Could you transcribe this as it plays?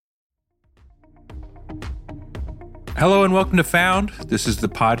Hello and welcome to Found. This is the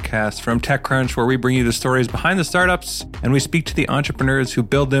podcast from TechCrunch where we bring you the stories behind the startups and we speak to the entrepreneurs who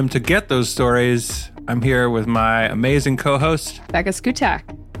build them to get those stories. I'm here with my amazing co-host, Becca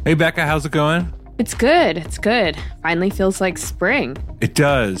Skutak. Hey Becca, how's it going? It's good. It's good. Finally feels like spring. It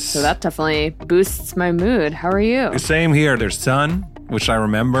does. So that definitely boosts my mood. How are you? Same here. There's sun, which I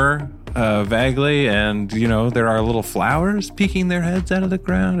remember vaguely, and there are little flowers peeking their heads out of the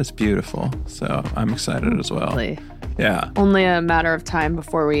ground. It's beautiful. So I'm excited as well. Lovely. Yeah. Only a matter of time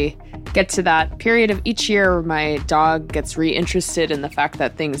before we get to that period of each year where my dog gets reinterested in the fact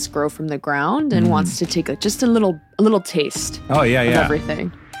that things grow from the ground and wants to take just a little taste. Oh yeah, of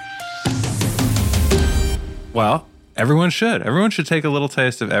everything. Well, everyone should. Everyone should take a little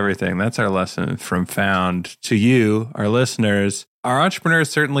taste of everything. That's our lesson from Found to you, our listeners. Our entrepreneurs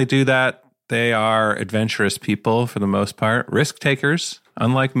certainly do that. They are adventurous people for the most part, risk takers,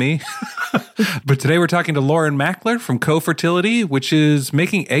 unlike me. But today we're talking to Lauren Makler from Cofertility, which is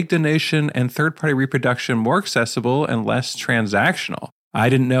making egg donation and third-party reproduction more accessible and less transactional. I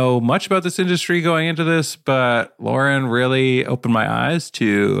didn't know much about this industry going into this, but Lauren really opened my eyes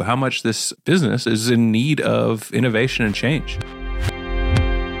to how much this business is in need of innovation and change.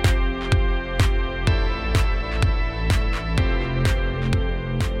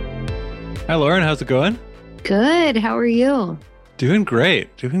 Hi, Lauren. How's it going? Good. How are you? Doing great.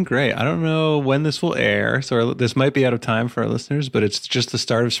 I don't know when this will air, so this might be out of time for our listeners, but it's just the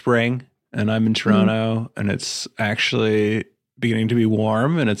start of spring, and I'm in Toronto, and it's actually beginning to be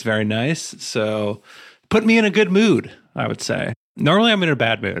warm, and it's very nice. So put me in a good mood, I would say. Normally, I'm in a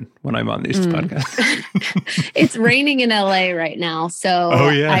bad mood when I'm on these podcasts. It's raining in LA right now, so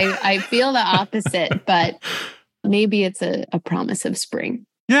I feel the opposite, but maybe it's a promise of spring.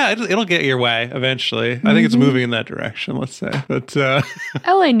 Yeah, it'll get your way eventually. I think it's moving in that direction, let's say. But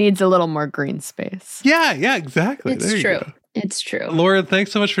LA needs a little more green space. Yeah, exactly. It's true. It's true. Lauren,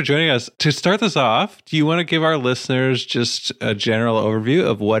 thanks so much for joining us. To start this off, do you want to give our listeners just a general overview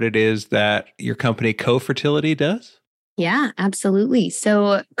of what it is that your company Cofertility does? Yeah, absolutely.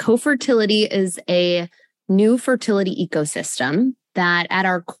 So Cofertility is a new fertility ecosystem that at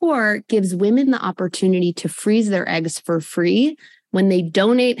our core gives women the opportunity to freeze their eggs for free when they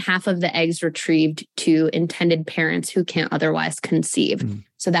donate half of the eggs retrieved to intended parents who can't otherwise conceive.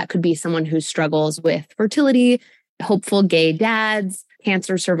 So that could be someone who struggles with fertility, hopeful gay dads,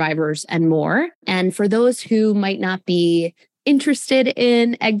 cancer survivors, and more. And for those who might not be interested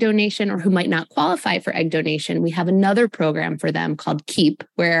in egg donation or who might not qualify for egg donation, we have another program for them called Keep,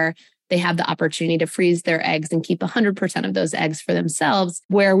 where they have the opportunity to freeze their eggs and keep 100% of those eggs for themselves,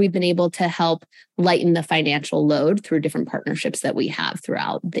 where we've been able to help lighten the financial load through different partnerships that we have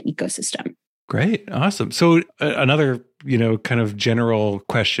throughout the ecosystem. Great. Awesome. So another, kind of general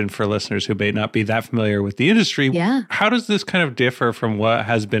question for listeners who may not be that familiar with the industry. Yeah. How does this kind of differ from what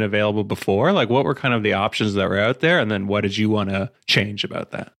has been available before? Like what were kind of the options that were out there? And then what did you want to change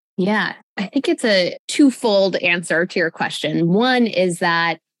about that? Yeah, I think it's a twofold answer to your question. One is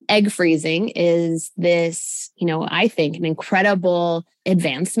that egg freezing is this, I think an incredible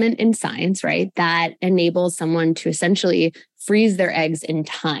advancement in science, right? That enables someone to essentially freeze their eggs in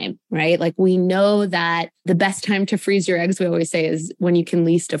time, right? Like we know that the best time to freeze your eggs, we always say, is when you can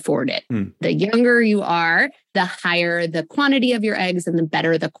least afford it. The younger you are, the higher the quantity of your eggs and the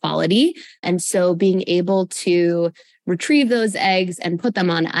better the quality. And so being able to retrieve those eggs and put them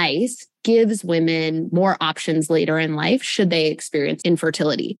on ice gives women more options later in life should they experience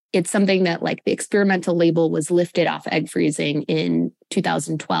infertility. It's something that like the experimental label was lifted off egg freezing in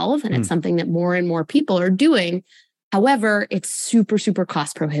 2012, and it's something that more and more people are doing. However, it's super, super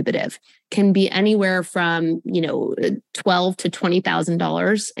cost prohibitive. Can be anywhere from, $12,000 to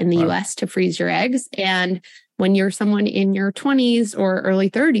 $20,000 in the US to freeze your eggs. And when you're someone in your 20s or early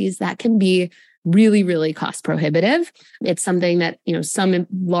 30s, that can be really, really cost prohibitive. It's something that, some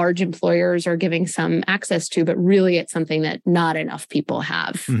large employers are giving some access to, but really it's something that not enough people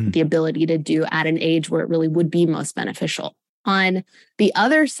have the ability to do at an age where it really would be most beneficial. On the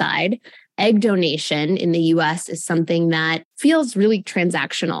other side, egg donation in the US is something that feels really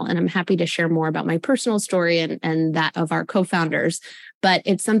transactional. And I'm happy to share more about my personal story and that of our co-founders. But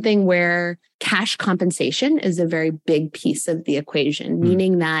it's something where cash compensation is a very big piece of the equation,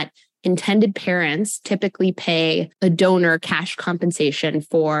 meaning that intended parents typically pay a donor cash compensation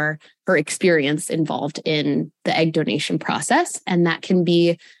for her experience involved in the egg donation process. And that can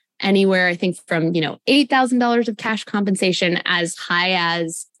be anywhere, I think, from, $8,000 of cash compensation as high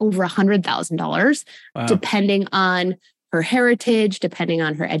as over $100,000, depending on her heritage, depending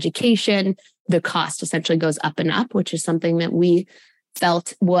on her education. The cost essentially goes up and up, which is something that we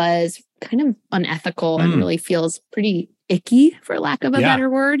felt was kind of unethical and really feels pretty icky, for lack of a better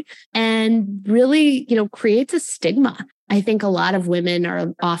word, and really, creates a stigma. I think a lot of women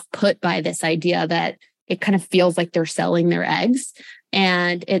are off put by this idea that it kind of feels like they're selling their eggs.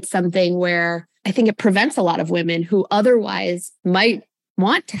 And it's something where I think it prevents a lot of women who otherwise might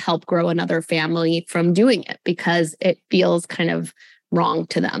want to help grow another family from doing it because it feels kind of wrong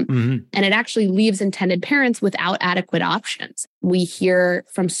to them. And it actually leaves intended parents without adequate options. We hear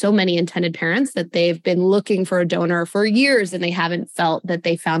from so many intended parents that they've been looking for a donor for years and they haven't felt that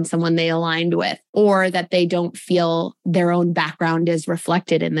they found someone they aligned with, or that they don't feel their own background is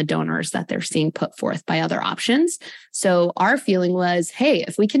reflected in the donors that they're seeing put forth by other options. So our feeling was, hey,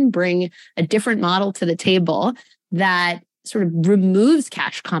 if we can bring a different model to the table that sort of removes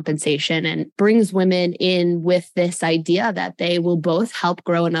cash compensation and brings women in with this idea that they will both help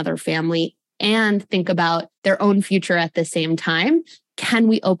grow another family and think about their own future at the same time, can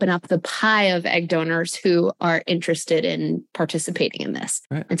we open up the pie of egg donors who are interested in participating in this?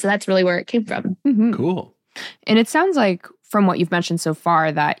 Right. And so that's really where it came from. Cool. And it sounds like from what you've mentioned so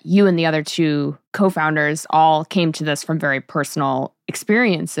far that you and the other two co-founders all came to this from very personal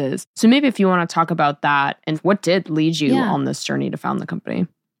experiences. So maybe if you want to talk about that and what did lead you on this journey to found the company.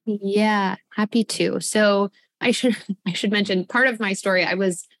 Yeah, happy to. So I should mention part of my story. I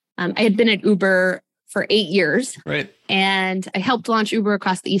had been at Uber for 8 years. Right. And I helped launch Uber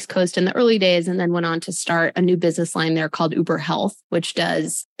across the East Coast in the early days and then went on to start a new business line there called Uber Health, which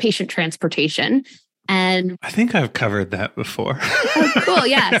does patient transportation. And I think I've covered that before. Oh, cool.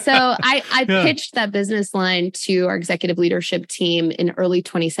 Yeah. So I pitched that business line to our executive leadership team in early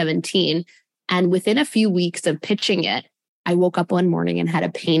 2017. And within a few weeks of pitching it, I woke up one morning and had a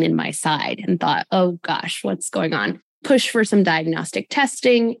pain in my side and thought, oh gosh, what's going on? Pushed for some diagnostic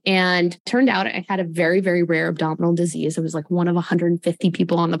testing and turned out I had a very, very rare abdominal disease. I was like one of 150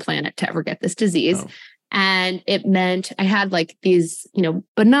 people on the planet to ever get this disease. Oh. And it meant I had like these,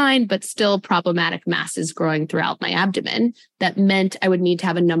 benign, but still problematic masses growing throughout my abdomen. That meant I would need to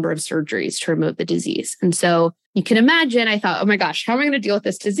have a number of surgeries to remove the disease. And so you can imagine, I thought, oh my gosh, how am I going to deal with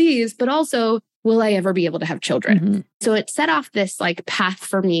this disease? But also, will I ever be able to have children? So it set off this like path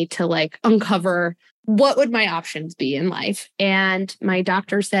for me to like uncover what would my options be in life. And my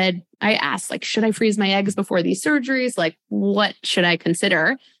doctor said, I asked, like, should I freeze my eggs before these surgeries? Like, what should I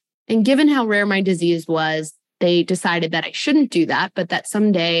consider? And given how rare my disease was, they decided that I shouldn't do that, but that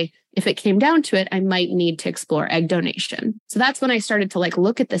someday, if it came down to it, I might need to explore egg donation. So that's when I started to like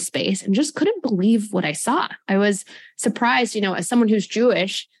look at the space and just couldn't believe what I saw. I was surprised, as someone who's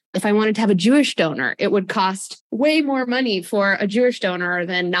Jewish, if I wanted to have a Jewish donor, it would cost way more money for a Jewish donor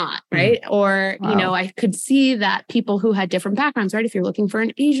than not, right? Or, wow. I could see that people who had different backgrounds, right? If you're looking for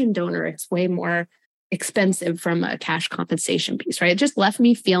an Asian donor, it's way more expensive from a cash compensation piece, right? It just left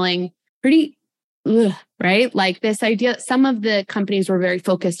me feeling pretty, right? Like this idea, some of the companies were very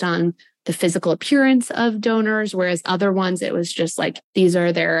focused on the physical appearance of donors, whereas other ones, it was just like, these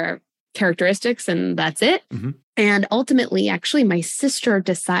are their characteristics and that's it. And ultimately, actually, my sister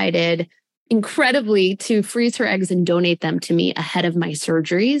decided incredibly to freeze her eggs and donate them to me ahead of my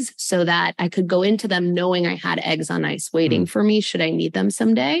surgeries so that I could go into them knowing I had eggs on ice waiting for me should I need them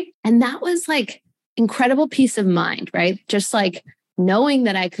someday. And that was like incredible peace of mind, right? Just like knowing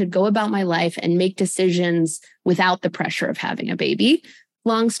that I could go about my life and make decisions without the pressure of having a baby.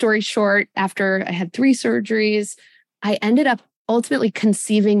 Long story short, after I had 3 surgeries, I ended up ultimately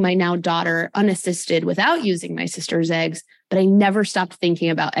conceiving my now daughter unassisted without using my sister's eggs, but I never stopped thinking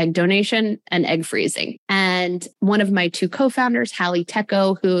about egg donation and egg freezing. And one of my 2 co-founders, Hallie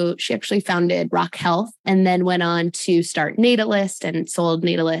Tecco, who she actually founded Rock Health and then went on to start Natalist and sold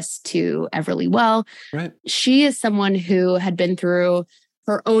Natalist to Everly Well. Right. She is someone who had been through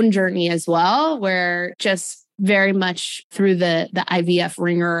her own journey as well, where just very much through the IVF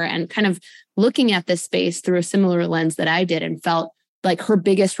ringer and kind of looking at this space through a similar lens that I did and felt like her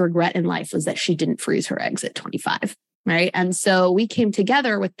biggest regret in life was that she didn't freeze her eggs at 25, right? And so we came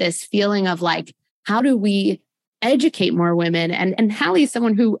together with this feeling of like, how do we educate more women? And Hallie is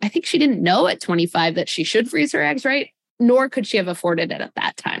someone who I think she didn't know at 25 that she should freeze her eggs, right? Nor could she have afforded it at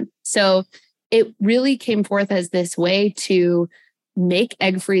that time. So it really came forth as this way to make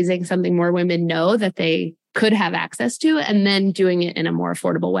egg freezing something more women know that they could have access to, and then doing it in a more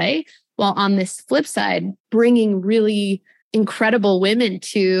affordable way. While on this flip side, bringing really incredible women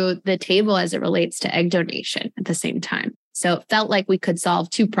to the table as it relates to egg donation at the same time. So it felt like we could solve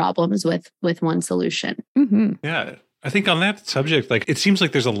 2 problems with one solution. Yeah. I think on that subject, like it seems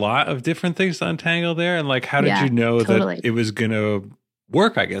like there's a lot of different things to untangle there. And like, how did you know that it was going to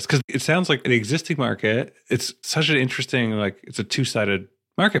work, I guess? Because it sounds like an existing market, it's such an interesting, like it's a two-sided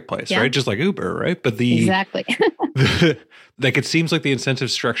marketplace, right? Just like Uber, right? But exactly. Like it seems like the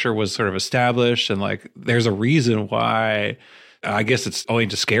incentive structure was sort of established and like there's a reason why. I guess it's owing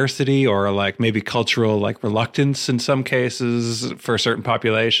to scarcity or like maybe cultural like reluctance in some cases for certain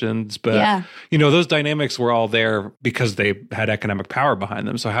populations. But, those dynamics were all there because they had economic power behind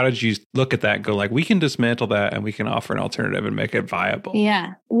them. So how did you look at that and go like, we can dismantle that and we can offer an alternative and make it viable?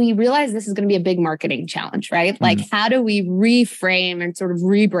 Yeah. We realize this is going to be a big marketing challenge, right? Like how do we reframe and sort of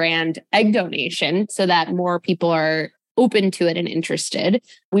rebrand egg donation so that more people are open to it and interested?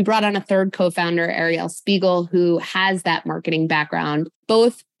 We brought on a third co-founder, Ariel Spiegel, who has that marketing background,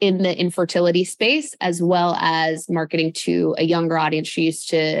 both in the infertility space as well as marketing to a younger audience. She used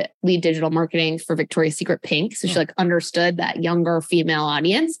to lead digital marketing for Victoria's Secret Pink. So she like understood that younger female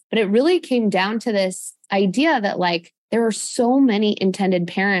audience. But it really came down to this idea that like there are so many intended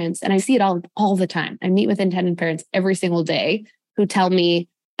parents, and I see it all the time. I meet with intended parents every single day who tell me,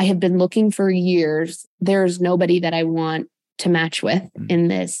 I have been looking for years. There's nobody that I want to match with in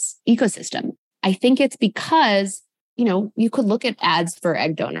this ecosystem. I think it's because, you could look at ads for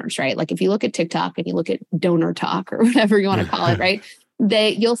egg donors, right? Like if you look at TikTok and you look at donor talk or whatever you want to call it, right?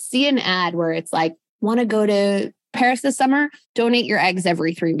 You'll see an ad where it's like, want to go to Paris this summer? Donate your eggs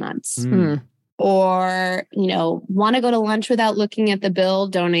every 3 months. Or, want to go to lunch without looking at the bill?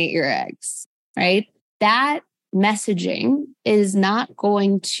 Donate your eggs, right? That messaging is not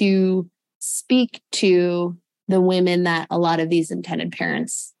going to speak to the women that a lot of these intended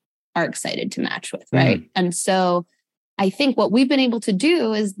parents are excited to match with, right? And so I think what we've been able to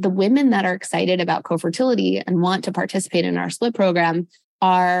do is the women that are excited about Cofertility and want to participate in our split program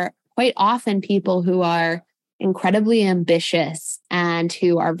are quite often people who are incredibly ambitious and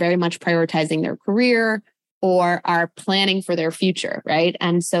who are very much prioritizing their career or are planning for their future, right?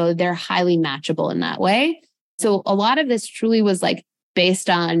 And so they're highly matchable in that way. So a lot of this truly was like based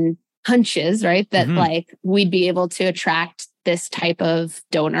on hunches, right? That like we'd be able to attract this type of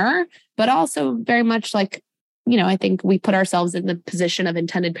donor, but also very much like, I think we put ourselves in the position of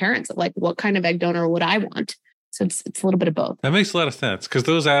intended parents of like, what kind of egg donor would I want? So it's a little bit of both. That makes a lot of sense because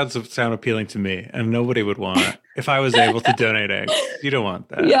those ads sound appealing to me and nobody would want if I was able to donate eggs. You don't want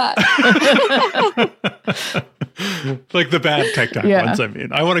that. Yeah. Like the bad TikTok ones, I mean.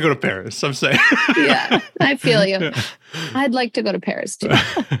 I want to go to Paris, I'm saying. Yeah, I feel you. I'd like to go to Paris too.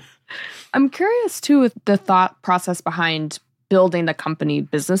 I'm curious too with the thought process behind building the company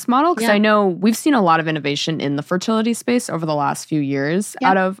business model? Because I know we've seen a lot of innovation in the fertility space over the last few years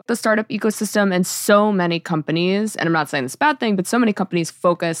out of the startup ecosystem. And so many companies, and I'm not saying this is a bad thing, but so many companies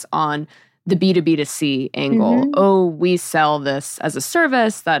focus on the B2B2C angle. Oh, we sell this as a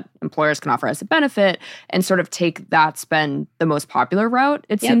service that employers can offer as a benefit and sort of take that's been the most popular route,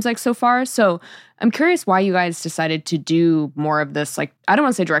 it seems like so far. So I'm curious why you guys decided to do more of this, like, I don't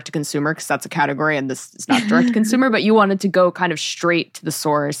want to say direct to consumer because that's a category and this is not direct to consumer, but you wanted to go kind of straight to the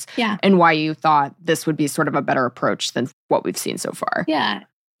source and why you thought this would be sort of a better approach than what we've seen so far. Yeah.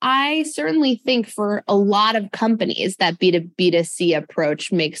 I certainly think for a lot of companies that B2B2C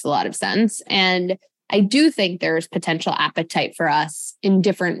approach makes a lot of sense. And I do think there's potential appetite for us in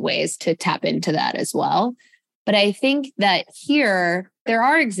different ways to tap into that as well. But I think that here, there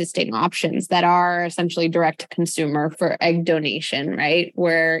are existing options that are essentially direct to consumer for egg donation, right?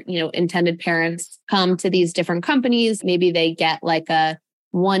 Where, intended parents come to these different companies. Maybe they get like a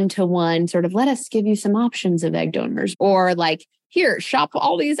one-to-one sort of, let us give you some options of egg donors, or like, here, shop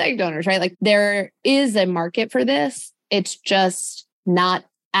all these egg donors, right? Like there is a market for this. It's just not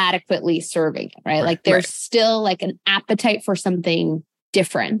adequately serving it, right? Like there's still like an appetite for something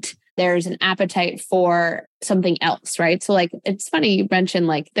different. There's an appetite for something else, right? So like, it's funny you mentioned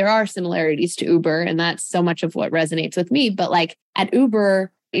like there are similarities to Uber, and that's so much of what resonates with me. But like at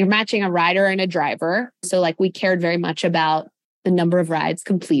Uber, you're matching a rider and a driver. So like we cared very much about the number of rides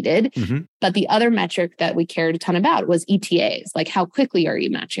completed. But the other metric that we cared a ton about was ETAs, like how quickly are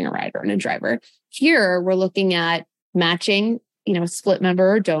you matching a rider and a driver? Here, we're looking at matching, split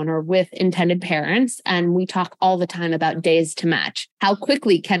member or donor with intended parents. And we talk all the time about days to match. How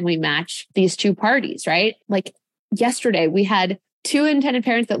quickly can we match these two parties, right? Like yesterday, we had 2 intended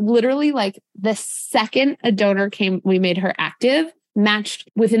parents that literally like the second a donor came, we made her active, matched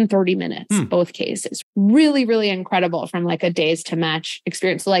within 30 minutes, both cases. Really, really incredible from like a days to match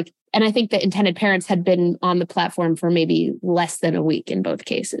experience. So like, and I think the intended parents had been on the platform for maybe less than a week in both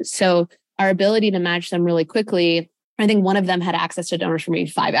cases. So our ability to match them really quickly, I think one of them had access to donors for maybe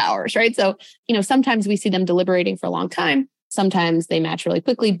 5 hours, right? So, sometimes we see them deliberating for a long time. Sometimes they match really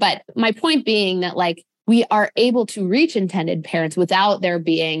quickly. But my point being that like, we are able to reach intended parents without there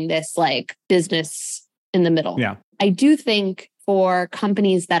being this like business in the middle. Yeah. I do think for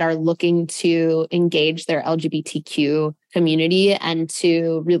companies that are looking to engage their LGBTQ community and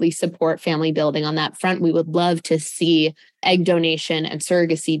to really support family building on that front, we would love to see egg donation and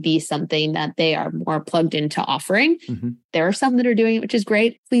surrogacy be something that they are more plugged into offering. Mm-hmm. There are some that are doing it, which is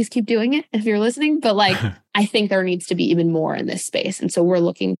great. Please keep doing it if you're listening. But like, I think there needs to be even more in this space. And so we're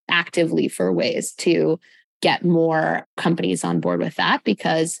looking actively for ways to get more companies on board with that,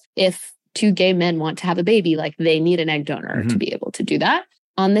 because if two gay men want to have a baby, like they need an egg donor to be able to do that.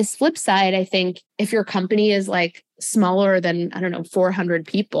 On this flip side, I think if your company is like smaller than, 400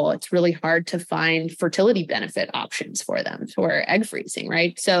 people, it's really hard to find fertility benefit options for them for egg freezing,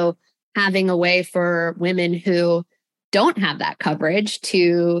 right? So having a way for women who don't have that coverage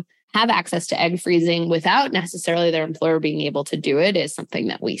to have access to egg freezing without necessarily their employer being able to do it is something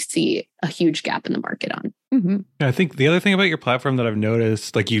that we see a huge gap in the market on. Mm-hmm. I think the other thing about your platform that I've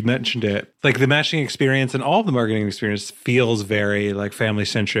noticed, like you mentioned it, like the matching experience and all of the marketing experience feels very like family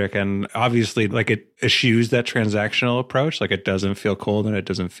centric. And obviously like it eschews that transactional approach. Like it doesn't feel cold and it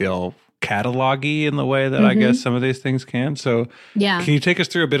doesn't feel catalog-y in the way that I guess some of these things can. So can you take us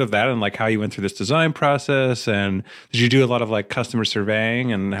through a bit of that and like how you went through this design process? And did you do a lot of like customer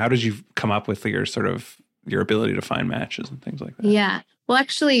surveying? And how did you come up with your sort of your ability to find matches and things like that? Yeah. Well,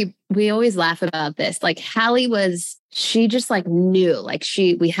 actually, we always laugh about this. Like Hallie she just like knew, like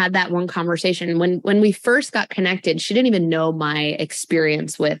we had that one conversation when we first got connected, she didn't even know my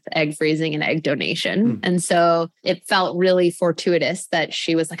experience with egg freezing and egg donation. And so it felt really fortuitous that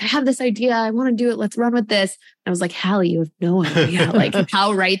she was like, I have this idea. I want to do it. Let's run with this. I was like, Hallie, you have no idea like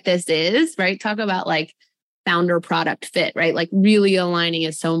how right this is, right? Talk about like founder product fit, right? Like really aligning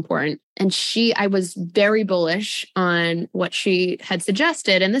is so important. And I was very bullish on what she had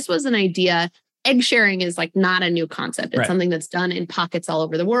suggested. And this was an idea. Egg sharing is like not a new concept. It's something that's done in pockets all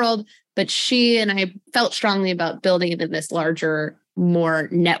over the world. But she and I felt strongly about building it in this larger, more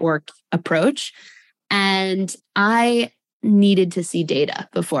network approach. And I needed to see data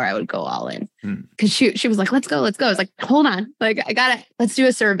before I would go all in. Because she was like, let's go. I was like, hold on. Like, let's do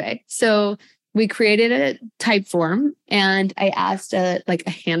a survey. So we created a type form and I asked a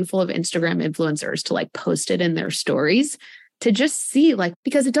handful of Instagram influencers to like post it in their stories to just see like,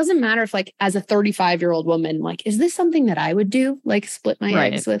 because it doesn't matter if like as a 35-year-old woman, like, is this something that I would do? Like split my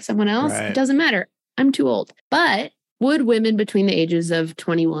eggs with someone else? It doesn't matter. I'm too old. But would women between the ages of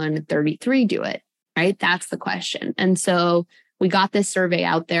 21 and 33 do it? Right? That's the question. And so we got this survey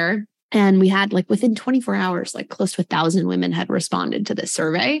out there and we had like within 24 hours, like close to 1,000 women had responded to this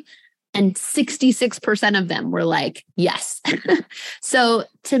survey. And 66% of them were like, yes. So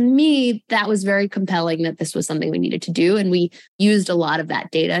to me, that was very compelling that this was something we needed to do. And we used a lot of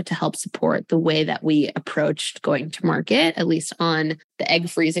that data to help support the way that we approached going to market, at least on the egg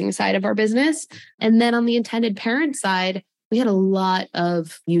freezing side of our business. And then on the intended parent side, we had a lot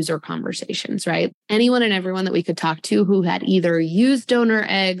of user conversations, right? Anyone and everyone that we could talk to who had either used donor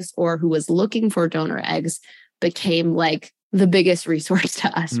eggs or who was looking for donor eggs became like the biggest resource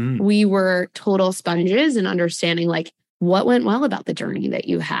to us. We were total sponges in understanding like what went well about the journey that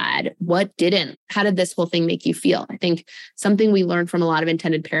you had, what didn't, how did this whole thing make you feel? I think something we learned from a lot of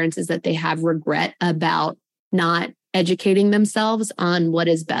intended parents is that they have regret about not educating themselves on what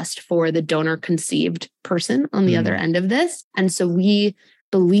is best for the donor conceived person on the other end of this. And so we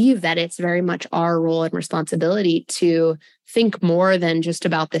believe that it's very much our role and responsibility to think more than just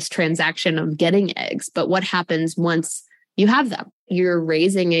about this transaction of getting eggs, but what happens once you have them. You're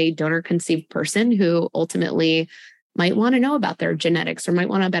raising a donor conceived person who ultimately might want to know about their genetics or might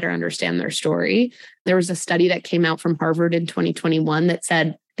want to better understand their story. There was a study that came out from Harvard in 2021 that said,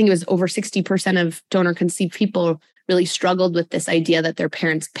 I think it was over 60% of donor conceived people really struggled with this idea that their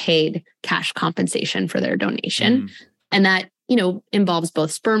parents paid cash compensation for their donation. And that, involves both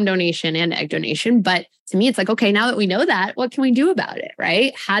sperm donation and egg donation. But to me, it's like, okay, now that we know that, what can we do about it,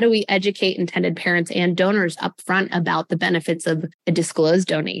 right? How do we educate intended parents and donors upfront about the benefits of a disclosed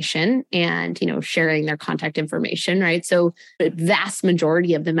donation and, sharing their contact information, right? So the vast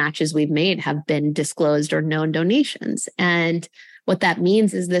majority of the matches we've made have been disclosed or known donations. And what that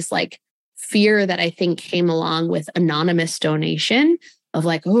means is this like fear that I think came along with anonymous donation of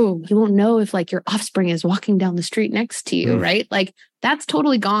like, oh, you won't know if like your offspring is walking down the street next to you, right? Like that's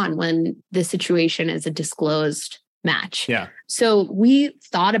totally gone when the situation is a disclosed match. Yeah. So we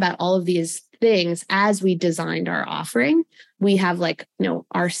thought about all of these things as we designed our offering. We have like,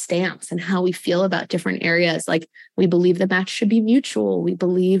 our stance and how we feel about different areas. Like we believe the match should be mutual. We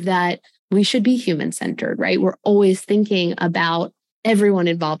believe that we should be human-centered, right? We're always thinking about everyone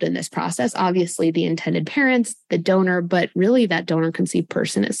involved in this process, obviously the intended parents, the donor, but really that donor conceived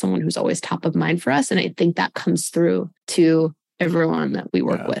person is someone who's always top of mind for us. And I think that comes through to everyone that we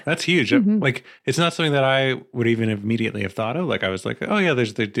work with. That's huge. Like, it's not something that I would even immediately have thought of. Like, I was like, oh yeah,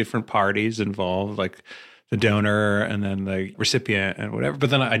 there's the different parties involved, like the donor and then the recipient and whatever. But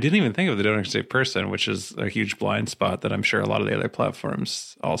then I didn't even think of the donor conceived person, which is a huge blind spot that I'm sure a lot of the other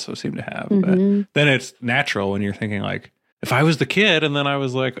platforms also seem to have. But then it's natural when you're thinking like, if I was the kid and then I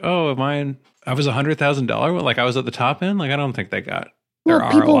was like, oh, I was $100,000, like I was at the top end, like I don't think they got their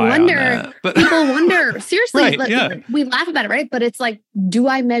people ROI wonder, on that. But people wonder, seriously, right, like, we laugh about it, right? But it's like, do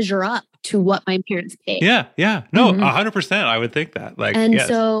I measure up to what my parents paid? Yeah. No, 100%. I would think that. Like, and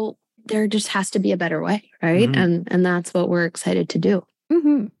so there just has to be a better way, right? And that's what we're excited to do.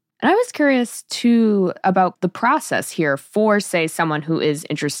 And I was curious too about the process here for, say, someone who is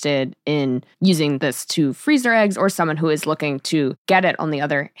interested in using this to freeze their eggs or someone who is looking to get it on the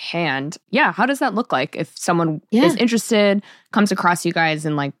other hand. Yeah, how does that look like if someone is interested, comes across you guys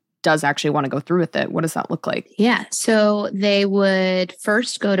and like does actually want to go through with it? What does that look like? Yeah, so they would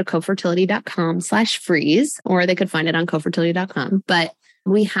first go to cofertility.com/freeze, or they could find it on cofertility.com. But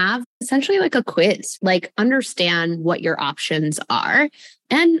we have essentially like a quiz, like understand what your options are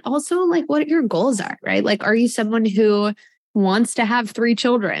and also like what your goals are, right? Like, are you someone who wants to have 3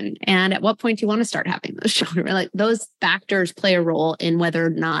 children? And at what point do you want to start having those children? Like those factors play a role in whether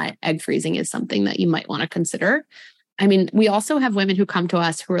or not egg freezing is something that you might want to consider. I mean, we also have women who come to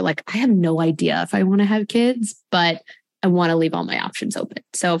us who are like, I have no idea if I want to have kids, but I want to leave all my options open.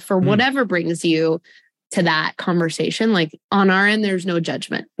 So for whatever brings you to that conversation, like on our end, there's no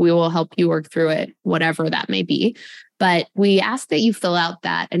judgment. We will help you work through it, whatever that may be. But we ask that you fill out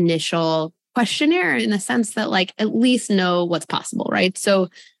that initial questionnaire in the sense that like at least know what's possible, right? So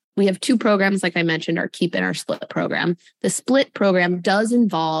we have 2 programs, like I mentioned, our Keep and our Split program. The Split program does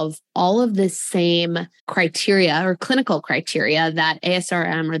involve all of the same criteria or clinical criteria that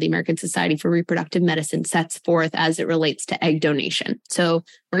ASRM or the American Society for Reproductive Medicine sets forth as it relates to egg donation. So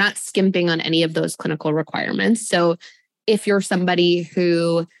we're not skimping on any of those clinical requirements. So if you're somebody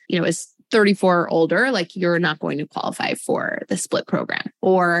who, is 34 or older, like you're not going to qualify for the Split program.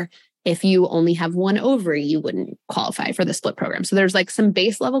 Or if you only have 1 ovary, you wouldn't qualify for the Split program. So there's like some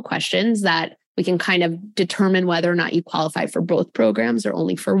base level questions that we can kind of determine whether or not you qualify for both programs or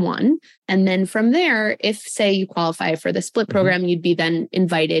only for one. And then from there, if say you qualify for the Split program, you'd be then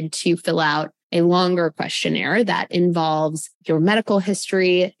invited to fill out a longer questionnaire that involves your medical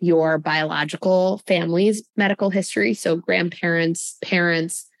history, your biological family's medical history. So grandparents,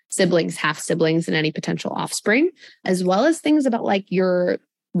 parents, siblings, half siblings, and any potential offspring, as well as things about like your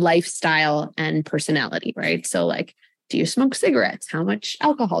lifestyle and personality, right? So like, do you smoke cigarettes? How much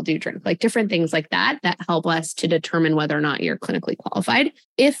alcohol do you drink? Like different things like that help us to determine whether or not you're clinically qualified.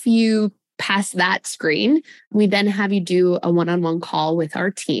 If you pass that screen, we then have you do a one-on-one call with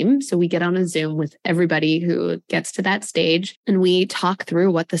our team. So we get on a Zoom with everybody who gets to that stage and we talk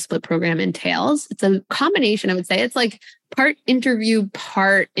through what the Split program entails. It's a combination, I would say. It's like part interview,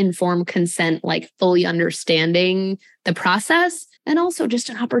 part informed consent, like fully understanding the process. And also just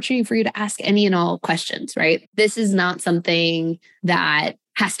an opportunity for you to ask any and all questions, right? This is not something that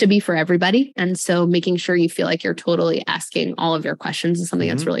has to be for everybody. And so making sure you feel like you're totally asking all of your questions is something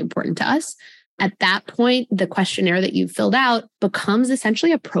that's really important to us. At that point, the questionnaire that you filled out becomes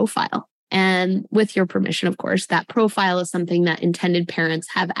essentially a profile. And with your permission, of course, that profile is something that intended parents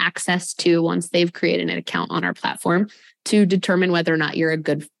have access to once they've created an account on our platform to determine whether or not you're a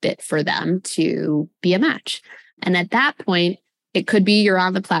good fit for them to be a match. And at that point, it could be you're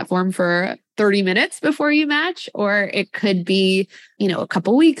on the platform for 30 minutes before you match, or it could be, a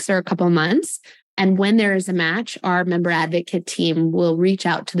couple weeks or a couple months. And when there is a match, our member advocate team will reach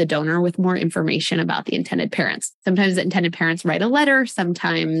out to the donor with more information about the intended parents. Sometimes the intended parents write a letter.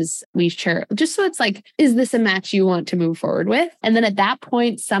 Sometimes we share, just so it's like, is this a match you want to move forward with? And then at that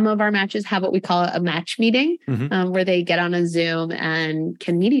point, some of our matches have what we call a match meeting, where they get on a Zoom and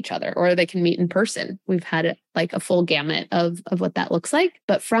can meet each other, or they can meet in person. We've had like a full gamut of what that looks like.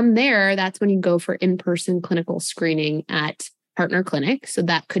 But from there, that's when you go for in-person clinical screening at partner clinic. So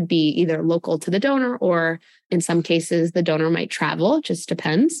that could be either local to the donor, or in some cases, the donor might travel, it just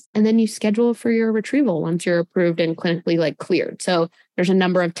depends. And then you schedule for your retrieval once you're approved and clinically like cleared. So there's a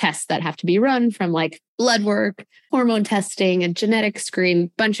number of tests that have to be run, from like blood work, hormone testing, a genetic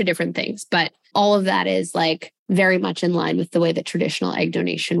screen, bunch of different things. But all of that is like very much in line with the way that traditional egg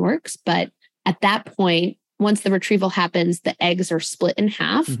donation works. But at that point, once the retrieval happens, the eggs are split in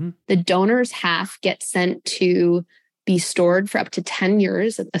half. The donor's half gets sent to be stored for up to 10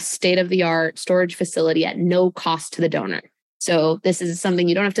 years at a state-of-the-art storage facility at no cost to the donor. So this is something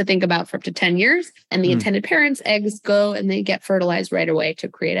you don't have to think about for up to 10 years. And the intended parents' eggs go and they get fertilized right away to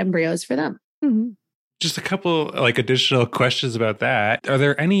create embryos for them. Mm-hmm. Just a couple like additional questions about that. Are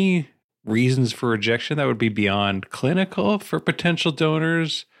there any reasons for rejection that would be beyond clinical for potential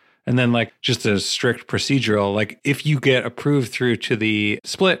donors? And then like just a strict procedural, like if you get approved through to the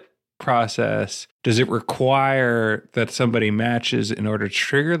split process, does it require that somebody matches in order to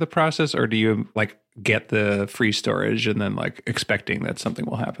trigger the process? Or do you like get the free storage and then like expecting that something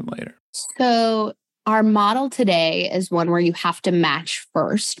will happen later? So our model today is one where you have to match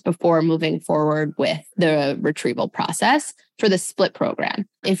first before moving forward with the retrieval process for the split program.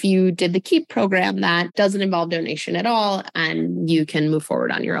 If you did the keep program, that doesn't involve donation at all, and you can move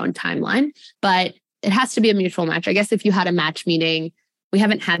forward on your own timeline. But it has to be a mutual match. I guess if you had a match meeting, we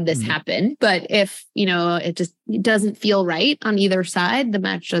haven't had this happen, but if, it doesn't feel right on either side, the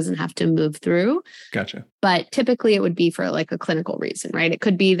match doesn't have to move through. Gotcha. But typically it would be for like a clinical reason, right? It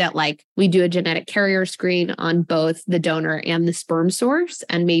could be that like we do a genetic carrier screen on both the donor and the sperm source,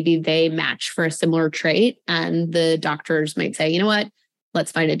 and maybe they match for a similar trait. And the doctors might say, you know what?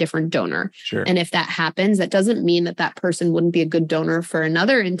 Let's find a different donor. Sure. And if that happens, that doesn't mean that that person wouldn't be a good donor for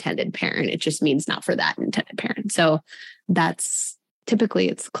another intended parent. It just means not for that intended parent. So that's typically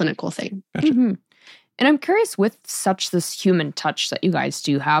it's a clinical thing. Gotcha. Mm-hmm. And I'm curious, with such this human touch that you guys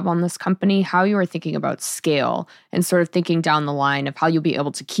do have on this company, how you are thinking about scale and sort of thinking down the line of how you'll be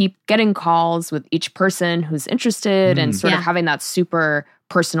able to keep getting calls with each person who's interested and sort of having that super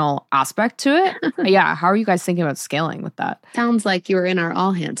personal aspect to it. Yeah. How are you guys thinking about scaling with that? Sounds like you were in our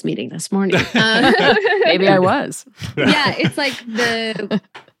all hands meeting this morning. Maybe I was. Yeah. It's like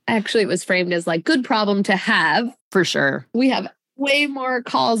actually it was framed as like good problem to have. For sure. We have way more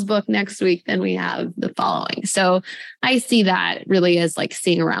calls booked next week than we have the following. So I see that really as like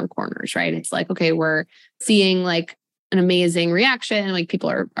seeing around corners, right? It's like, okay, we're seeing like an amazing reaction. Like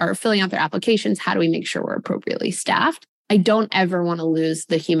people are filling out their applications. How do we make sure we're appropriately staffed? I don't ever want to lose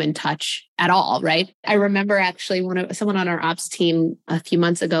the human touch at all, right? I remember actually someone on our ops team a few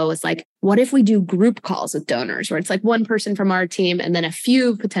months ago was like, what if we do group calls with donors where it's like one person from our team and then a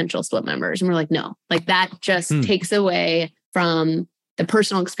few potential split members? And we're like, no, like that just takes away from the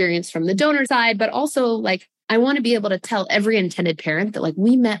personal experience from the donor side, but also like, I want to be able to tell every intended parent that like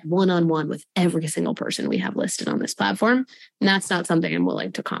we met one-on-one with every single person we have listed on this platform. And that's not something I'm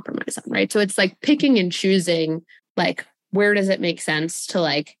willing to compromise on, right? So it's like picking and choosing, like, where does it make sense to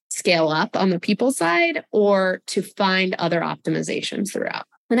like scale up on the people side or to find other optimizations throughout?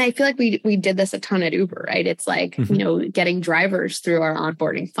 And I feel like we did this a ton at Uber, right? It's like, getting drivers through our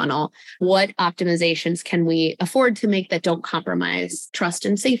onboarding funnel. What optimizations can we afford to make that don't compromise trust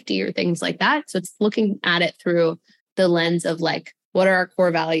and safety or things like that? So it's looking at it through the lens of like, what are our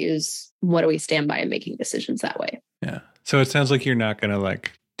core values? What do we stand by and making decisions that way? Yeah. So it sounds like you're not going to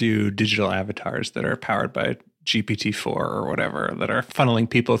like do digital avatars that are powered by GPT-4 or whatever that are funneling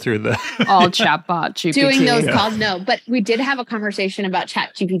people through the all chatbot GPT. Doing those calls, no. But we did have a conversation about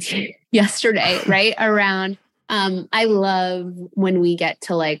ChatGPT yesterday, right? Around, I love when we get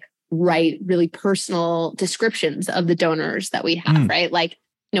to like write really personal descriptions of the donors that we have, right? Like,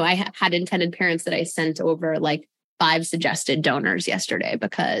 I had intended parents that I sent over like 5 suggested donors yesterday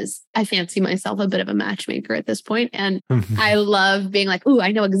because I fancy myself a bit of a matchmaker at this point. And I love being like, ooh,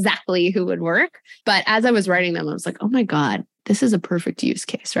 I know exactly who would work. But as I was writing them, I was like, oh my God, this is a perfect use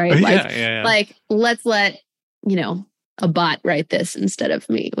case, right? Like, let's let, a bot write this instead of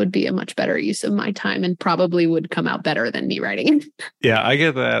me. It would be a much better use of my time and probably would come out better than me writing. Yeah, I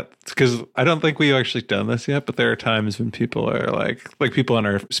get that. Because I don't think we've actually done this yet, but there are times when people are like people on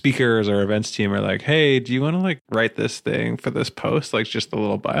our speakers or events team are like, hey, do you want to like write this thing for this post? Like just a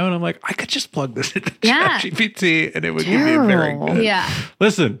little bio. And I'm like, I could just plug this into ChatGPT and it would give me a very good. Yeah.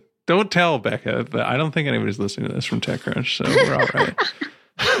 Listen, don't tell Becca, but I don't think anybody's listening to this from TechCrunch, so we're all right.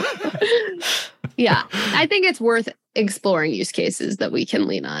 Yeah, I think it's worth exploring use cases that we can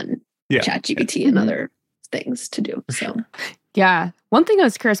lean on ChatGPT and other things to do. So, yeah. One thing I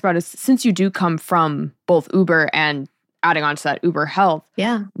was curious about is since you do come from both Uber and adding on to that Uber Health,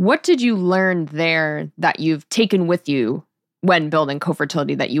 what did you learn there that you've taken with you when building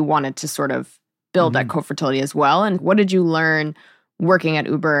Cofertility that you wanted to sort of build at Cofertility as well? And what did you learn working at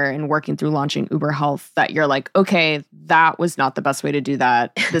Uber and working through launching Uber Health that you're like, okay, that was not the best way to do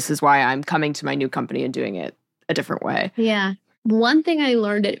that. This is why I'm coming to my new company and doing it a different way. Yeah. One thing I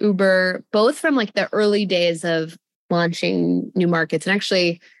learned at Uber, both from like the early days of launching new markets, and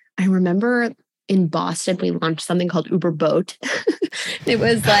actually I remember in Boston, we launched something called Uber Boat. It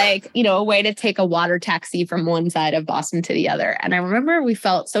was like, a way to take a water taxi from one side of Boston to the other. And I remember we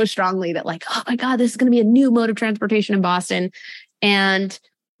felt so strongly that like, oh my God, this is going to be a new mode of transportation in Boston. And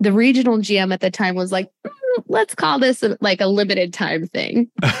the regional GM at the time was like, let's call this like a limited time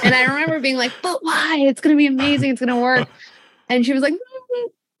thing. And I remember being like, but why? It's going to be amazing. It's going to work. And she was like,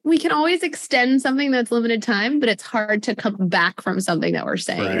 we can always extend something that's limited time, but it's hard to come back from something that we're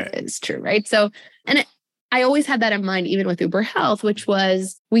saying is true, right? So, I always had that in mind, even with Uber Health, which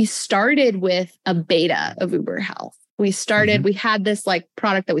was we started with a beta of Uber Health. We had this like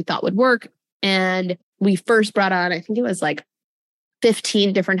product that we thought would work. And we first brought on, I think it was like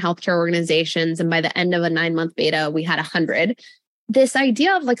 15 different healthcare organizations. And by the end of a 9-month beta, we had 100. This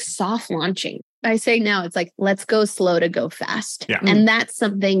idea of like soft launching. I say now it's like, let's go slow to go fast. Yeah. And that's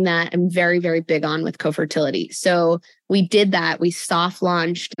something that I'm very, very big on with Cofertility. So we did that. We soft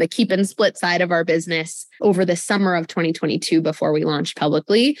launched the keep and split side of our business over the summer of 2022 before we launched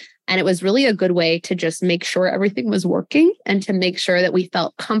publicly. And it was really a good way to just make sure everything was working and to make sure that we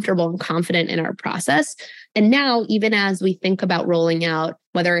felt comfortable and confident in our process. And now, even as we think about rolling out,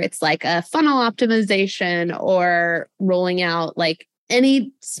 whether it's like a funnel optimization or rolling out like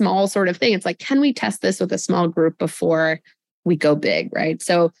any small sort of thing, it's like, can we test this with a small group before we go big, right?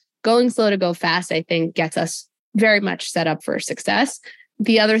 So going slow to go fast, I think, gets us very much set up for success.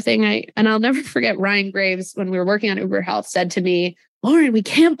 The other thing I'll never forget, Ryan Graves, when we were working on Uber Health, said to me, Lauren, we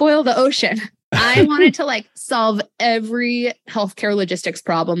can't boil the ocean. I wanted to like solve every healthcare logistics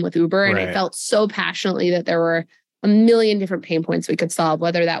problem with Uber. And I felt so passionately that there were a million different pain points we could solve,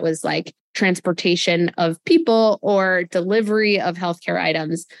 whether that was like transportation of people or delivery of healthcare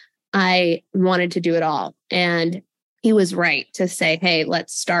items. I wanted to do it all. And he was right to say, hey,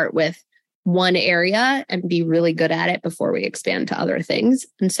 let's start with one area and be really good at it before we expand to other things.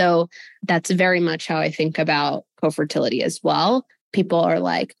 And so that's very much how I think about Cofertility as well. People are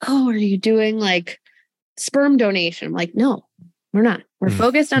like, oh, are you doing like sperm donation? I'm like, no, we're not. We're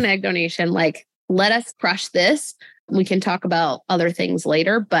focused on egg donation. Like, let us crush this. We can talk about other things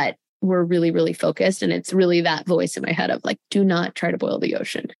later, but we're really, really focused. And it's really that voice in my head of like, do not try to boil the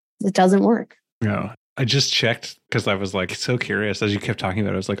ocean. It doesn't work. No, I just checked because I was like so curious as you kept talking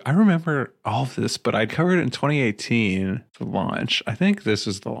about it. I was like, I remember all of this, but I'd covered it in 2018, the launch. I think this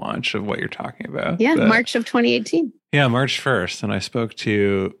is the launch of what you're talking about. Yeah, March of 2018. Yeah, March 1st. And I spoke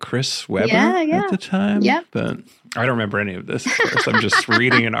to Chris Weber at the time. Yeah. But I don't remember any of this. Of course. I'm just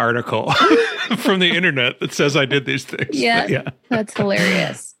reading an article from the internet that says I did these things. Yeah. That's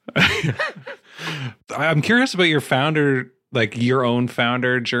hilarious. I'm curious about your founder, like your own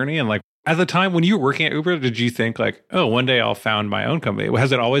founder journey. And like at the time when you were working at Uber, did you think like, oh, one day I'll found my own company?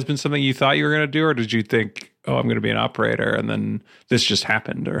 Has it always been something you thought you were going to do? Or did you think, oh, I'm going to be an operator and then this just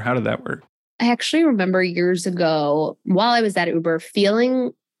happened? Or how did that work? I actually remember years ago, while I was at Uber,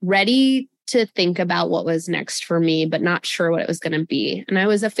 feeling ready to think about what was next for me, but not sure what it was going to be. And I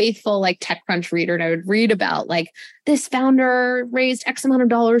was a faithful like TechCrunch reader, and I would read about like this founder raised X amount of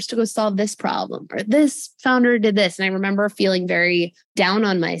dollars to go solve this problem, or this founder did this. And I remember feeling very down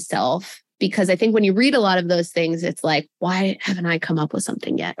on myself, because I think when you read a lot of those things, it's like, why haven't I come up with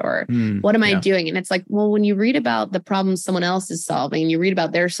something yet? Or what am I doing? And it's like, well, when you read about the problems someone else is solving and you read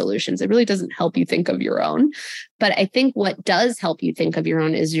about their solutions, it really doesn't help you think of your own. But I think what does help you think of your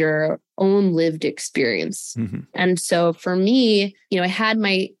own is your own lived experience. And so for me, I had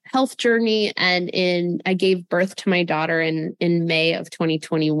my health journey, and I gave birth to my daughter in May of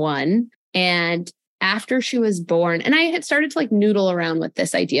 2021. And after she was born, and I had started to like noodle around with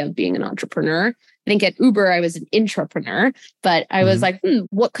this idea of being an entrepreneur. I think at Uber, I was an intrapreneur, but I was like,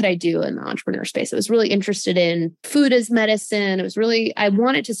 what could I do in the entrepreneur space? I was really interested in food as medicine. I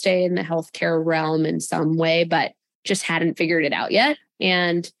wanted to stay in the healthcare realm in some way, but just hadn't figured it out yet.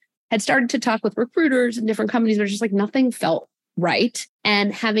 And had started to talk with recruiters and different companies, but just like nothing felt right.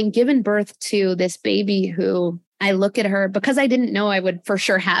 And having given birth to this baby who I look at her, because I didn't know I would for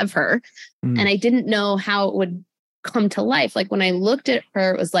sure have her. And I didn't know how it would come to life. Like when I looked at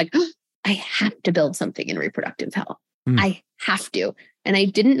her, it was like, oh, I have to build something in reproductive health. I have to. And I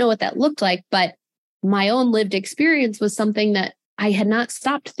didn't know what that looked like, but my own lived experience was something that I had not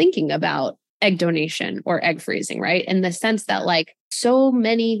stopped thinking about egg donation or egg freezing, right? In the sense that like so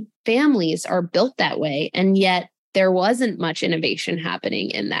many families are built that way. And yet there wasn't much innovation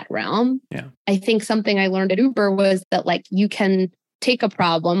happening in that realm. Yeah. I think something I learned at Uber was that like you can take a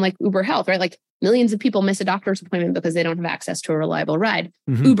problem like Uber Health, right? Like millions of people miss a doctor's appointment because they don't have access to a reliable ride.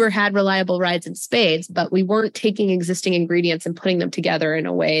 Uber had reliable rides in spades, but we weren't taking existing ingredients and putting them together in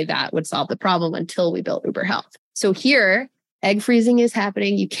a way that would solve the problem until we built Uber Health. So here egg freezing is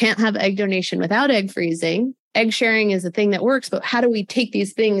happening. You can't have egg donation without egg freezing. Egg sharing is a thing that works, but how do we take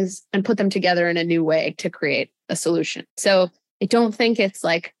these things and put them together in a new way to create a solution? So I don't think it's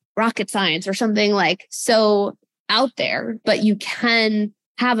like rocket science or something like so out there, but you can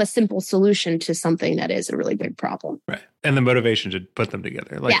have a simple solution to something that is a really big problem. Right. And the motivation to put them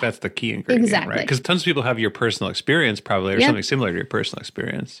together. Like that's the key ingredient, exactly. Right? Because tons of people have your personal experience probably or something similar to your personal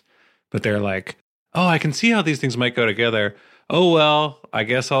experience. But they're like, oh, I can see how these things might go together. Oh, well, I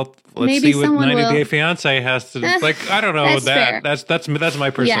guess let's Maybe see what 90 Day Fiance has to like. I don't know that's my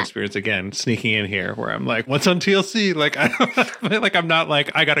personal experience again, sneaking in here where I'm like, what's on TLC? Like, I'm not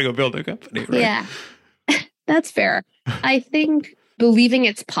like, I got to go build a company. Right? Yeah, that's fair. I think believing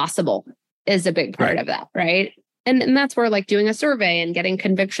it's possible is a big part of that. Right. And that's where like doing a survey and getting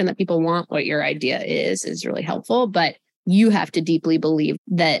conviction that people want what your idea is really helpful. But you have to deeply believe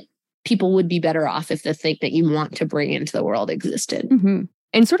that people would be better off if the thing that you want to bring into the world existed. Mm-hmm.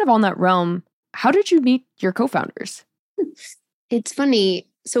 And sort of on that realm, how did you meet your co-founders? It's funny.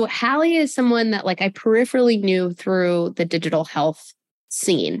 So Hallie is someone that like I peripherally knew through the digital health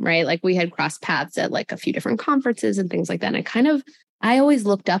scene, right? Like we had crossed paths at like a few different conferences and things like that. And I always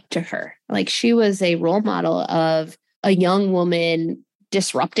looked up to her. Like she was a role model of a young woman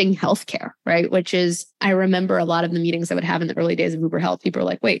disrupting healthcare, right? Which is, I remember a lot of the meetings I would have in the early days of Uber Health. People were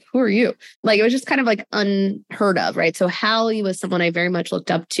like, wait, who are you? Like, it was just kind of like unheard of, right? So Hallie was someone I very much looked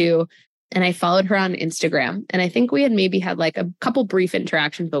up to, and I followed her on Instagram. And I think we had maybe had like a couple brief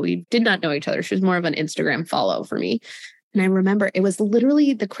interactions, but we did not know each other. She was more of an Instagram follow for me. And I remember it was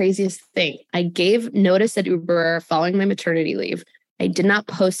literally the craziest thing. I gave notice at Uber following my maternity leave. I did not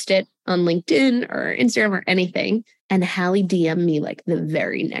post it on LinkedIn or Instagram or anything. And Hallie DM'd me like the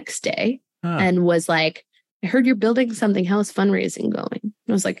very next day and was like, I heard you're building something. How's fundraising going? And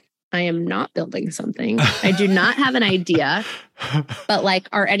I was like, I am not building something. I do not have an idea. But like,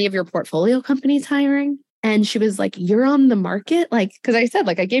 are any of your portfolio companies hiring? And she was like, you're on the market? Like, because I said,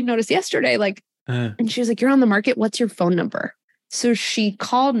 like, I gave notice yesterday. Like, and she was like, you're on the market. What's your phone number? So she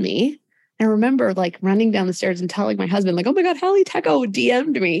called me. I remember like running down the stairs and telling my husband, like, oh my God, Hallie Teco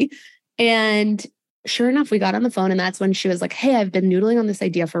DM'd me. And sure enough, we got on the phone, and that's when she was like, hey, I've been noodling on this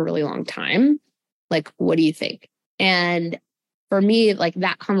idea for a really long time. Like, what do you think? And for me, like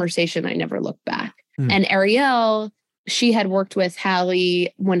that conversation, I never looked back. And Ariel, she had worked with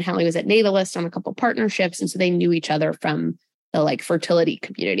Hallie when Hallie was at Natalist on a couple partnerships. And so they knew each other from the like fertility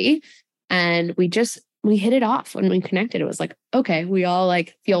community. And we hit it off when we connected. It was like, okay, we all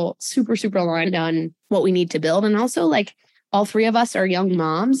like feel super, super aligned on what we need to build. And also like all three of us are young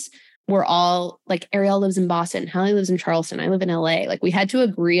moms. We're all like, Ariel lives in Boston, Hallie lives in Charleston, I live in LA. Like we had to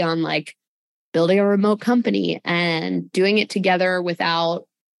agree on like building a remote company and doing it together without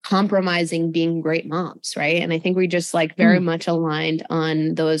compromising being great moms, right? And I think we just like very much aligned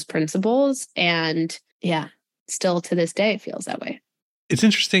on those principles. And yeah, still to this day, it feels that way. It's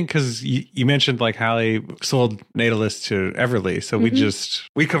interesting because you mentioned like Hallie sold Natalist to Everly. So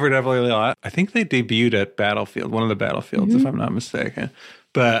we covered Everly a lot. I think they debuted at Battlefield, one of the Battlefields, if I'm not mistaken.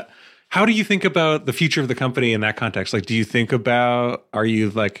 But how do you think about the future of the company in that context? Like, do you think about, are you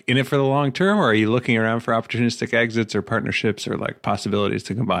like in it for the long term, or are you looking around for opportunistic exits or partnerships or like possibilities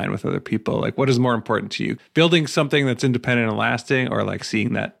to combine with other people? Like, what is more important to you? Building something that's independent and lasting, or like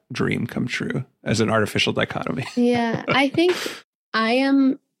seeing that dream come true as an artificial dichotomy? Yeah, I think I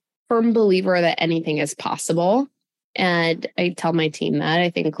am a firm believer that anything is possible. And I tell my team that. I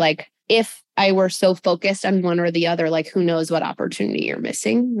think like if I were so focused on one or the other, like who knows what opportunity you're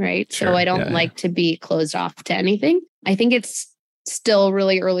missing, right? Sure, so I don't like to be closed off to anything. I think it's still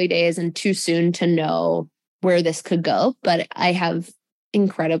really early days and too soon to know where this could go. But I have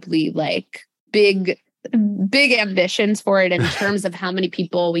incredibly like big ambitions for it in terms of how many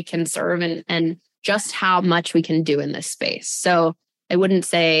people we can serve and just how much we can do in this space. So I wouldn't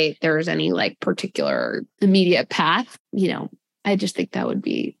say there's any like particular immediate path. I just think that would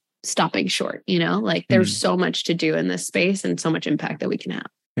be stopping short, like there's so much to do in this space and so much impact that we can have.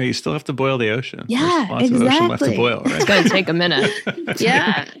 Yeah, you still have to boil the ocean. Yeah, there's lots of ocean left to boil, right? It's going to take a minute.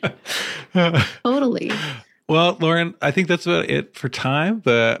 Yeah, totally. Well, Lauren, I think that's about it for time,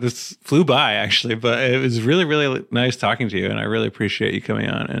 but this flew by actually, but it was really, really nice talking to you. And I really appreciate you coming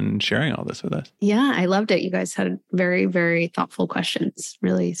on and sharing all this with us. Yeah, I loved it. You guys had very, very thoughtful questions.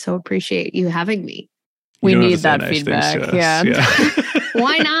 Really. So appreciate you having me. We need that feedback. Yeah.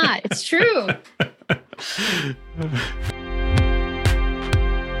 Why not? It's true.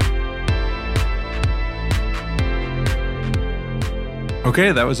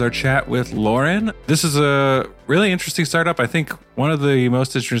 Okay, that was our chat with Lauren. This is a really interesting startup. I think one of the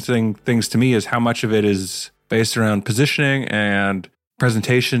most interesting things to me is how much of it is based around positioning and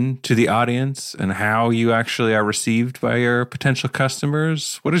presentation to the audience and how you actually are received by your potential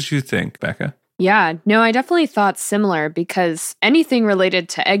customers. What did you think, Becca? Yeah, no, I definitely thought similar because anything related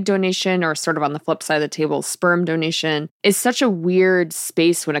to egg donation or sort of on the flip side of the table, sperm donation is such a weird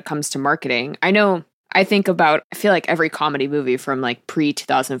space when it comes to marketing. I feel like every comedy movie from like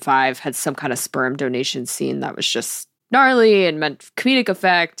pre-2005 had some kind of sperm donation scene that was just gnarly and meant comedic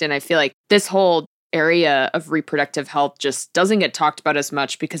effect. And I feel like this whole area of reproductive health just doesn't get talked about as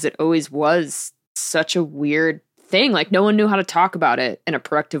much because it always was such a weird thing. Like no one knew how to talk about it in a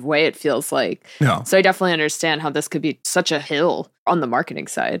productive way, it feels like. No. So I definitely understand how this could be such a hill on the marketing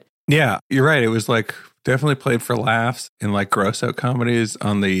side. Yeah, you're right. It was like definitely played for laughs in like gross out comedies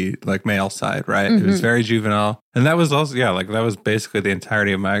on the like male side, right? It was very juvenile. And that was also, that was basically the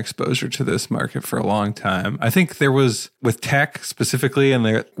entirety of my exposure to this market for a long time. I think there was with tech specifically,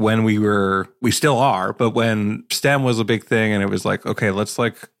 and when we still are, but when STEM was a big thing and it was like, okay, let's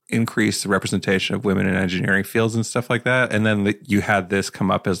like increase the representation of women in engineering fields and stuff like that. And then you had this come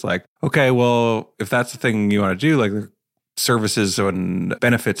up as like, okay, well, if that's the thing you want to do, like services and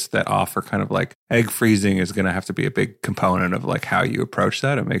benefits that offer kind of like egg freezing is going to have to be a big component of like how you approach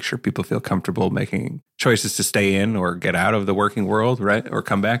that and make sure people feel comfortable making choices to stay in or get out of the working world, right? Or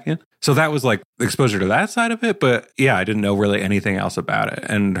come back in. So that was like exposure to that side of it. But yeah, I didn't know really anything else about it.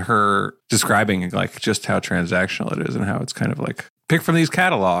 And her describing like just how transactional it is and how it's kind of like pick from these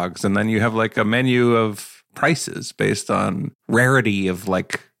catalogs. And then you have like a menu of prices based on rarity of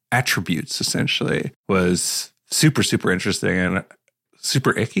like attributes essentially was super, super interesting and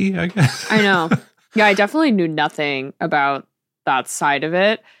super icky, I guess. I know. Yeah, I definitely knew nothing about that side of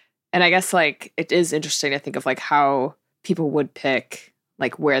it. And I guess like it is interesting to think of like how people would pick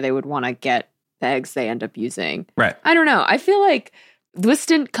like where they would want to get the eggs they end up using. Right. I don't know. I feel like this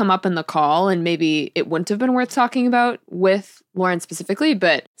didn't come up in the call and maybe it wouldn't have been worth talking about with Lauren specifically.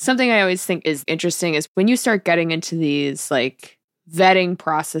 But something I always think is interesting is when you start getting into these like vetting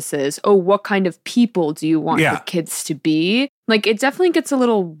processes. Oh, what kind of people do you want your kids to be? Like, it definitely gets a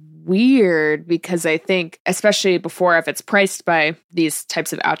little weird because I think, especially before, if it's priced by these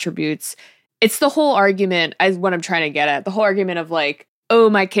types of attributes, it's the whole argument, as what I'm trying to get at, the whole argument of like, oh,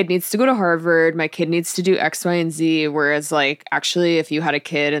 my kid needs to go to Harvard, my kid needs to do X, Y, and Z. Whereas like, actually, if you had a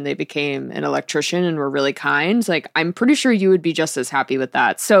kid and they became an electrician and were really kind, like, I'm pretty sure you would be just as happy with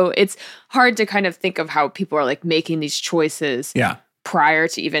that. So it's hard to kind of think of how people are like making these choices prior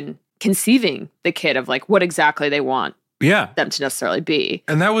to even conceiving the kid of like what exactly they want them to necessarily be.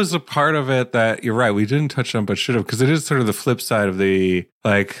 And that was a part of it that you're right, we didn't touch on, but should have, because it is sort of the flip side of the,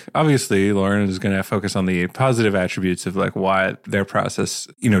 like, obviously Lauren is going to focus on the positive attributes of like why their process,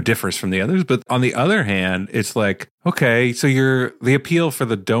 differs from the others. But on the other hand, it's like, okay, so the appeal for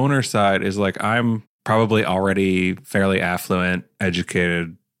the donor side is like, I'm probably already fairly affluent,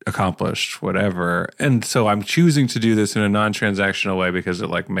 educated, accomplished, whatever. And so I'm choosing to do this in a non-transactional way because it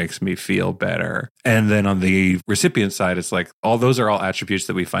like makes me feel better. And then on the recipient side, it's like those are all attributes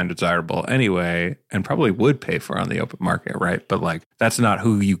that we find desirable anyway and probably would pay for on the open market, right? But like that's not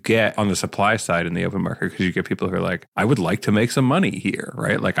who you get on the supply side in the open market because you get people who are like, I would like to make some money here,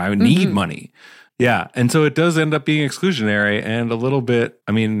 right? Like I need money. Yeah. And so it does end up being exclusionary and a little bit,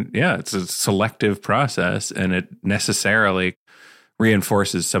 it's a selective process and it necessarily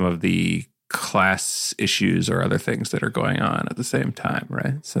reinforces some of the class issues or other things that are going on at the same time,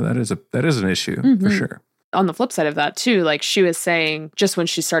 right? So that is an issue for sure. On the flip side of that too, like she was saying, just when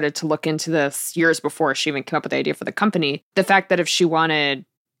she started to look into this years before she even came up with the idea for the company, the fact that if she wanted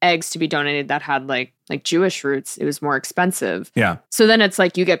eggs to be donated that had like Jewish roots, it was more expensive. Yeah. So then it's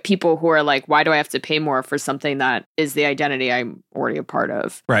like you get people who are like, why do I have to pay more for something that is the identity I'm already a part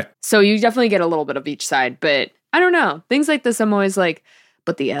of? Right. So you definitely get a little bit of each side, but I don't know. Things like this, I'm always like,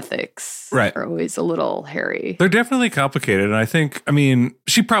 but the ethics are always a little hairy. They're definitely complicated. And I think,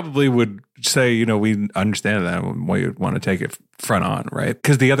 she probably would say, we understand that and why you'd want to take it front on, right?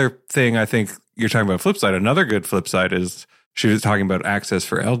 Because the other thing I think you're talking about flip side, another good flip side is she was talking about access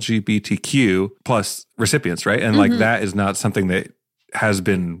for LGBTQ plus recipients, right? And like that is not something that has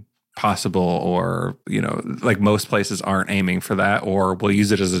been possible or, like most places aren't aiming for that or will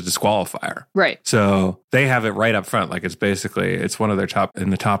use it as a disqualifier. Right. So they have it right up front. Like it's one of their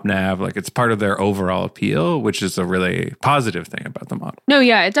top nav, like it's part of their overall appeal, which is a really positive thing about the model. No,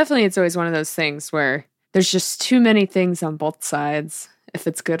 yeah, it's always one of those things where there's just too many things on both sides. If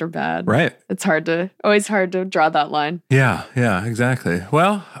it's good or bad. Right. It's always hard to draw that line. Yeah, exactly.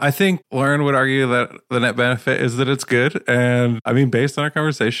 Well, I think Lauren would argue that the net benefit is that it's good. And based on our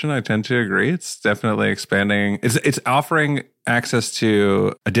conversation, I tend to agree. It's definitely expanding. It's offering access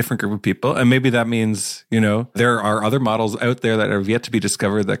to a different group of people. And maybe that means, there are other models out there that have yet to be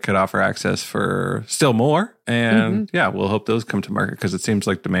discovered that could offer access for still more. And we'll hope those come to market because it seems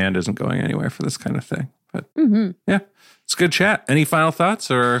like demand isn't going anywhere for this kind of thing. But yeah, it's a good chat. Any final thoughts?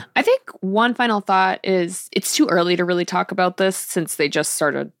 Or I think one final thought is it's too early to really talk about this since they just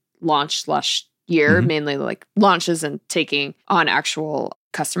started launch last year, mainly like launches and taking on actual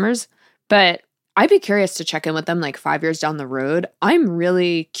customers. But I'd be curious to check in with them like 5 years down the road. I'm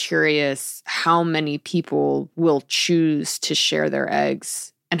really curious how many people will choose to share their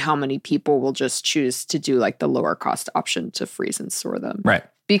eggs and how many people will just choose to do like the lower cost option to freeze and store them. Right.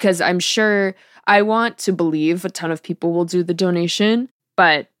 Because I'm sure I want to believe a ton of people will do the donation,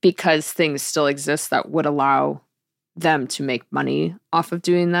 but because things still exist that would allow them to make money off of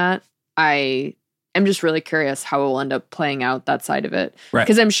doing that, I am just really curious how it will end up playing out that side of it. Right.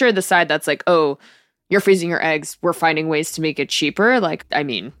 Because I'm sure the side that's like, oh, you're freezing your eggs, we're finding ways to make it cheaper. Like, I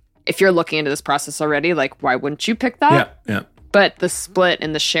mean, if you're looking into this process already, like, why wouldn't you pick that? Yeah. But the split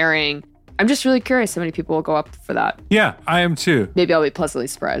and the sharing, I'm just really curious how many people will go up for that. Yeah, I am too. Maybe I'll be pleasantly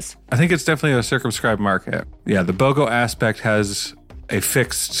surprised. I think it's definitely a circumscribed market. Yeah, the BOGO aspect has a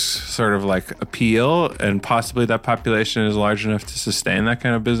fixed sort of like appeal, and possibly that population is large enough to sustain that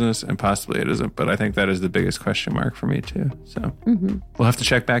kind of business, and possibly it isn't. But I think that is the biggest question mark for me too. So we'll have to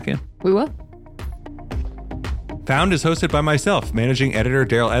check back in. We will. Found is hosted by myself, managing editor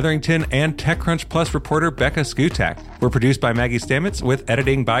Daryl Etherington, and TechCrunch Plus reporter Becca Skutak. We're produced by Maggie Stamets with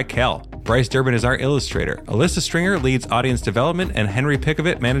editing by Kel. Bryce Durbin is our illustrator. Alyssa Stringer leads audience development, and Henry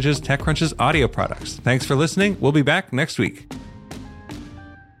Pickavet manages TechCrunch's audio products. Thanks for listening. We'll be back next week.